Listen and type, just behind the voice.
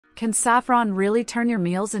Can saffron really turn your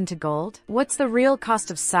meals into gold? What's the real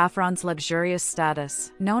cost of saffron's luxurious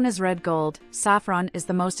status? Known as red gold, saffron is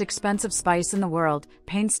the most expensive spice in the world,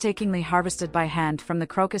 painstakingly harvested by hand from the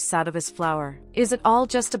Crocus sativus flower. Is it all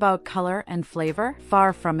just about color and flavor?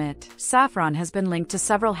 Far from it. Saffron has been linked to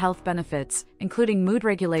several health benefits, including mood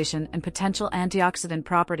regulation and potential antioxidant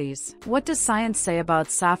properties. What does science say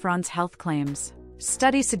about saffron's health claims?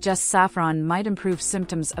 Studies suggest saffron might improve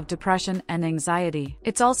symptoms of depression and anxiety.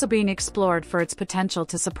 It's also being explored for its potential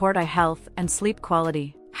to support eye health and sleep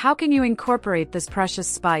quality. How can you incorporate this precious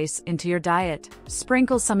spice into your diet?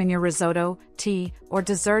 Sprinkle some in your risotto, tea, or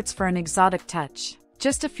desserts for an exotic touch.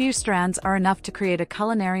 Just a few strands are enough to create a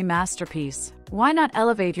culinary masterpiece. Why not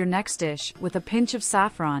elevate your next dish with a pinch of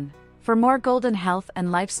saffron? For more golden health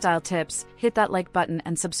and lifestyle tips, hit that like button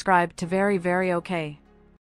and subscribe to Very Okay.